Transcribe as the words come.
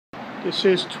This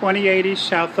is 2080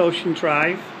 South Ocean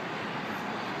Drive.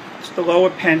 It's the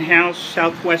lower penthouse,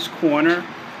 southwest corner.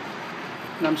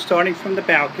 And I'm starting from the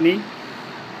balcony.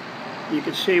 You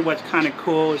can see what's kind of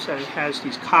cool is that it has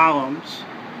these columns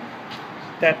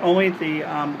that only the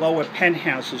lower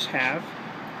penthouses have.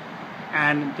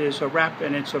 And there's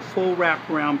it's a full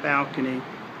wraparound balcony.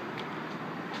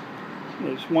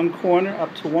 There's one corner,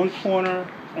 up to one corner,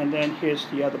 and then here's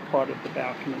the other part of the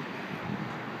balcony.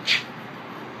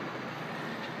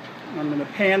 I'm going to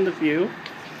pan the view.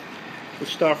 We'll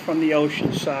start from the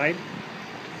ocean side.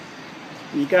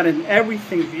 You got an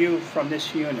everything view from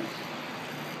this unit.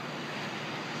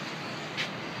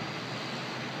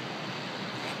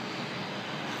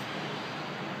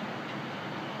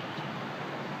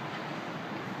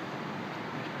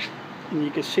 And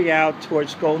you can see out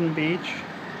towards Golden Beach.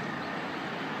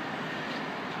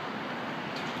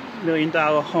 $1 million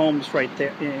homes right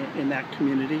there in that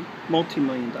community,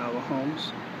 multi-million-dollar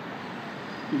homes.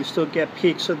 You can still get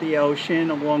peaks of the ocean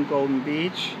along Golden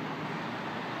Beach.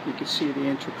 You can see the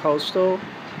Intracoastal.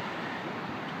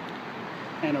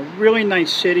 And a really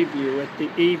nice city view at the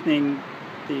evening.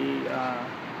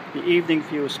 The evening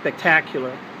view is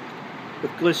spectacular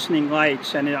with glistening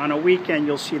lights. And on a weekend,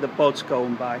 you'll see the boats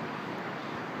going by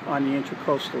on the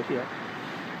Intracoastal here.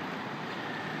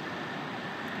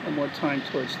 One more time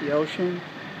towards the ocean.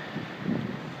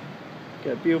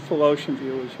 Get a beautiful ocean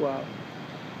view as well.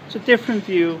 It's a different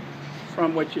view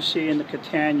from what you see in the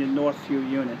Catania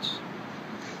Northview units.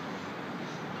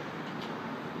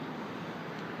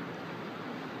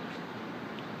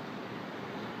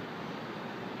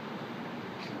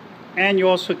 And you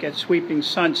also get sweeping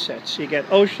sunsets. So you get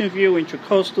ocean view,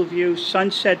 intracoastal view,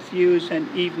 sunset views, and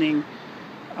evening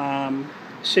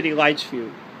city lights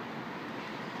view.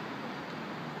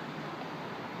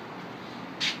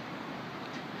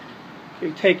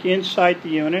 You take you inside the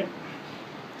unit.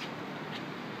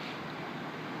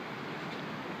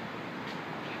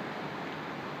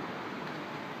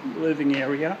 Living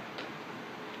area.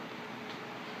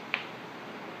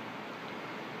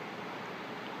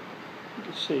 You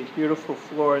can see beautiful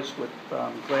floors with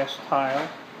glass tile,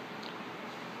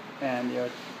 and they're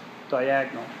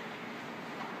diagonal.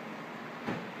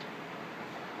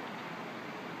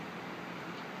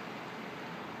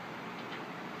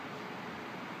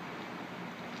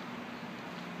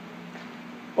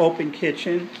 Open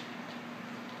kitchen.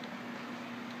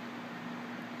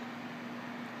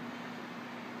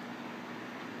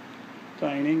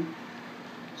 Dining.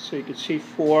 So you can see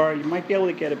four. You might be able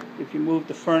to get, if you move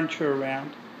the furniture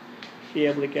around, be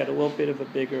able to get a little bit of a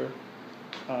bigger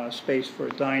space for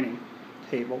a dining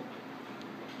table.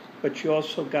 But you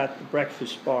also got the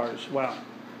breakfast bar as well.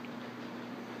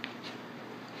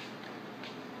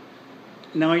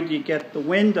 Now you get the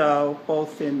window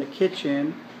both in the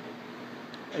kitchen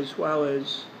as well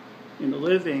as in the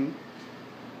living,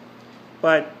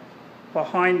 but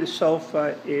behind the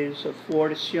sofa is a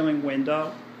floor-to-ceiling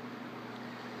window,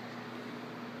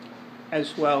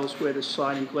 as well as where the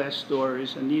sliding glass door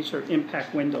is. And these are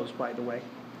impact windows, by the way,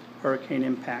 hurricane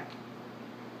impact.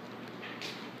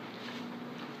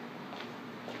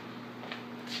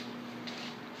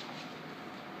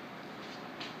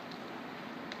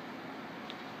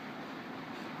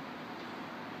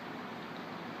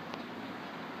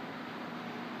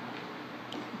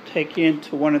 Take you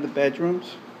into one of the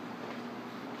bedrooms.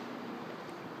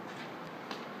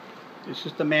 This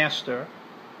is the master.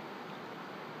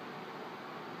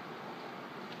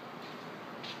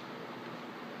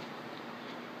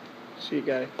 So you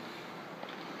got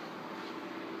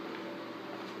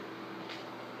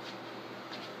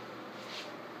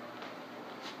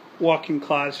walk-in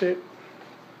closet.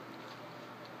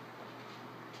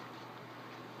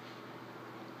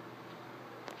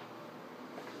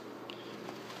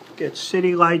 Get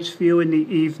city lights view in the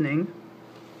evening.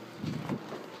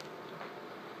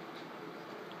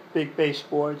 Big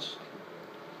baseboards.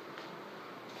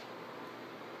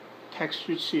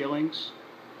 Textured ceilings.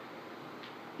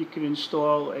 You can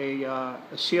install a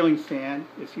ceiling fan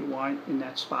if you want in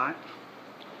that spot.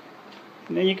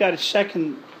 And then you got a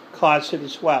second closet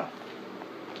as well.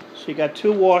 So you got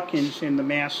two walk-ins in the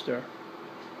master.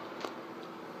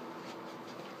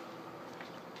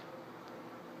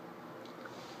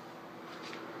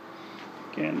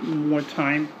 Again, one more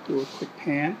time, do a quick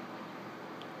pan.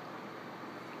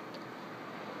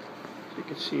 So you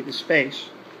can see the space.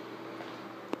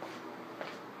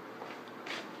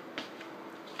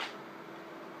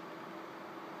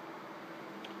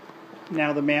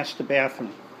 Now the master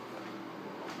bathroom.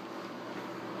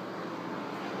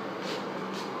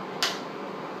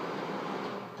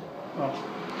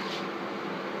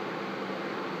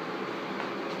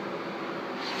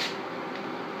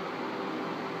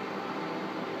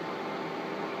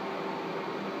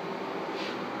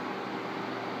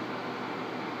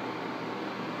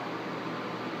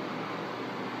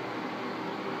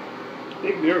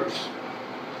 Big mirrors.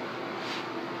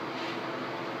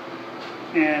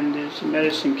 And there's a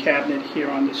medicine cabinet here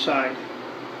on the side.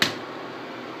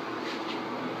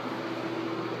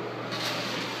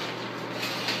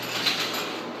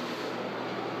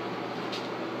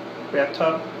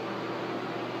 Bathtub.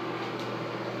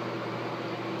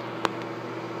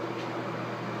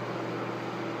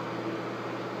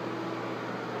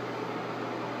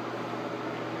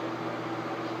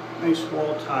 Nice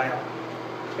wall tile,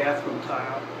 bathroom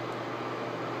tile.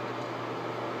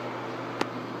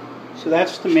 So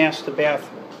that's the master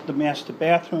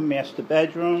bathroom, master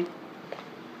bedroom.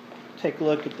 Take a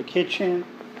look at the kitchen.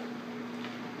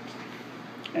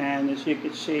 And as you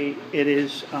can see, it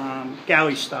is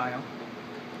galley style.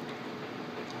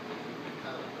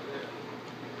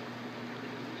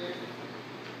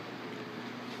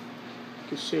 You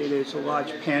can see there's a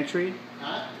large pantry.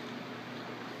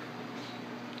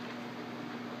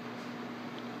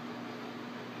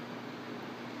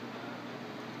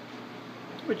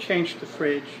 Would change the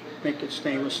fridge, make it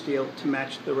stainless steel to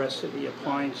match the rest of the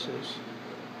appliances.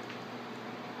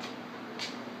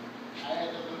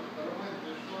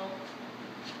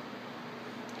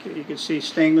 Okay, you can see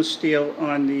stainless steel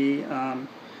on the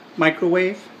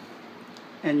microwave,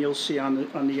 and you'll see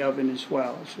on the oven as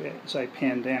well as I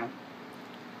pan down.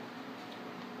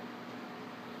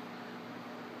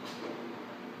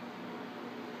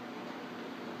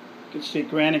 You can see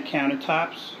granite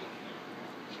countertops.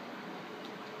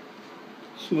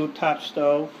 Smooth top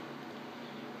stove.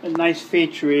 A nice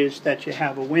feature is that you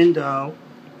have a window,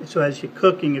 so as you're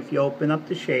cooking, if you open up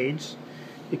the shades,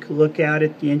 you can look out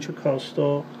at the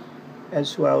Intracoastal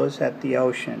as well as at the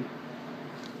ocean.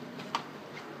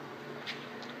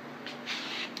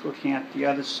 Looking at the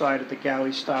other side of the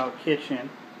galley style kitchen,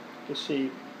 you can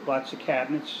see lots of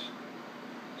cabinets,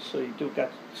 so you do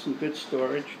got some good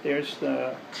storage. There's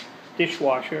the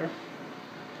dishwasher.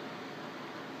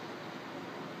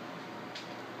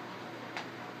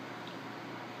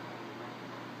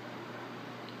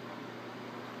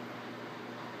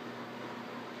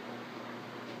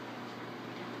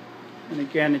 And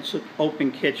again, it's an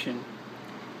open kitchen.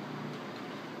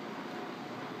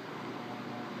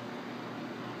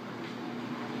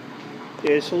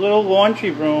 There's a little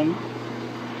laundry room,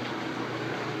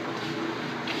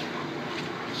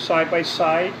 side by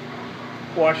side,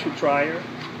 washer dryer.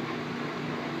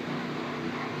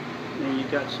 And then you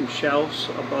got some shelves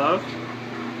above.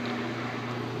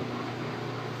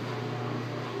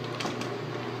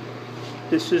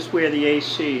 This is where the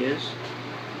AC is.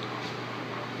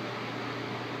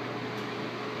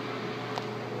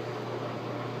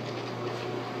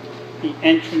 The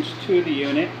entrance to the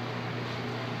unit,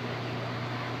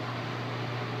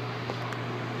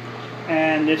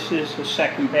 and this is a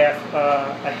second bath,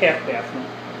 a half bathroom.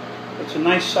 It's a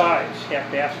nice size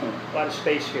half bathroom, a lot of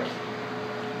space here.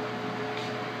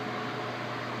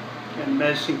 And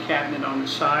medicine cabinet on the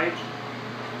side.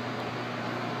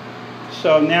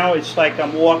 So now it's like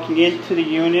I'm walking into the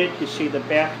unit. You see the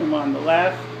bathroom on the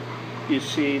left. You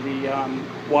see the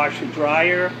washer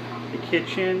dryer, the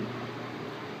kitchen,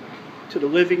 to the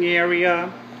living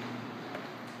area,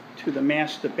 to the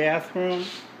master bedroom,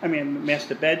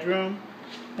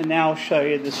 and now I'll show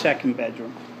you the second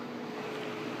bedroom.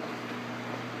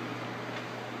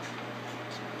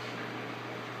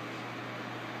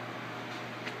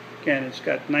 Again, it's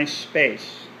got nice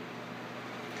space.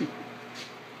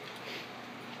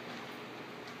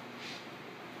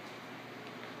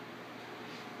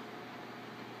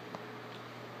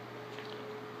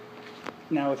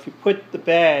 Now if you put the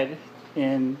bed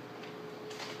in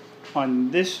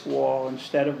on this wall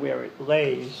instead of where it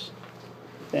lays,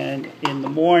 then in the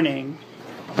morning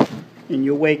and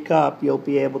you wake up, you'll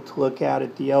be able to look out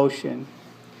at the ocean.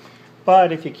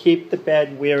 But if you keep the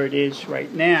bed where it is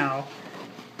right now,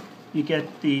 you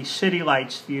get the city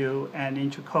lights view and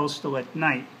Intracoastal at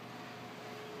night.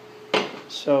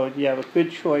 So you have a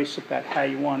good choice about how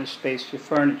you want to space your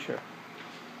furniture.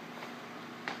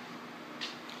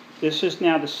 This is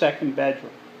now the second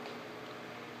bedroom.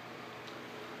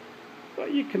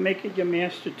 But you can make it your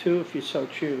master too if you so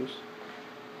choose.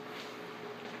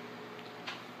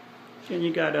 And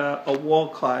you got a wall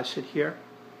closet here.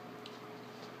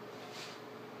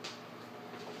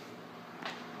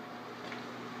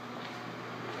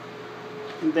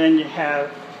 And then you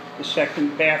have the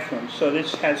second bathroom. So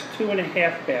this has 2.5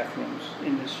 bathrooms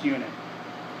in this unit.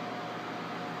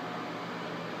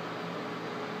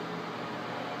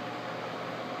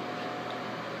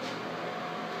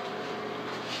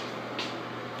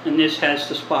 And this has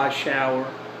the spa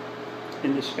shower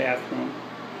in this bathroom.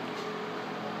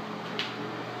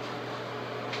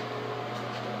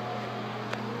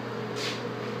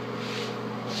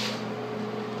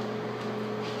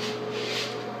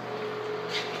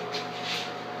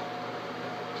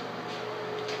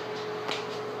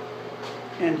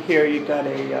 And here you got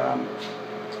a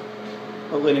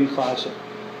linen closet.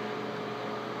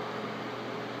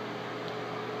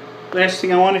 Last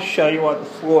thing I want to show you are the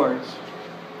floors.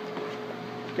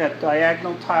 You got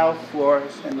diagonal tile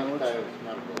floors and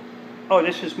oh,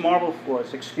 this is marble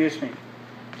floors. Excuse me.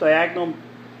 Diagonal.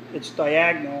 It's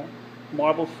diagonal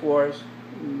marble floors.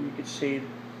 And you can see the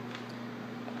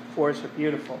floors are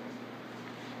beautiful.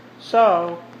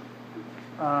 So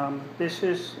this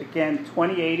is again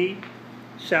 2080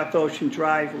 South Ocean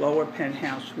Drive, Lower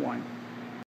Penthouse 1.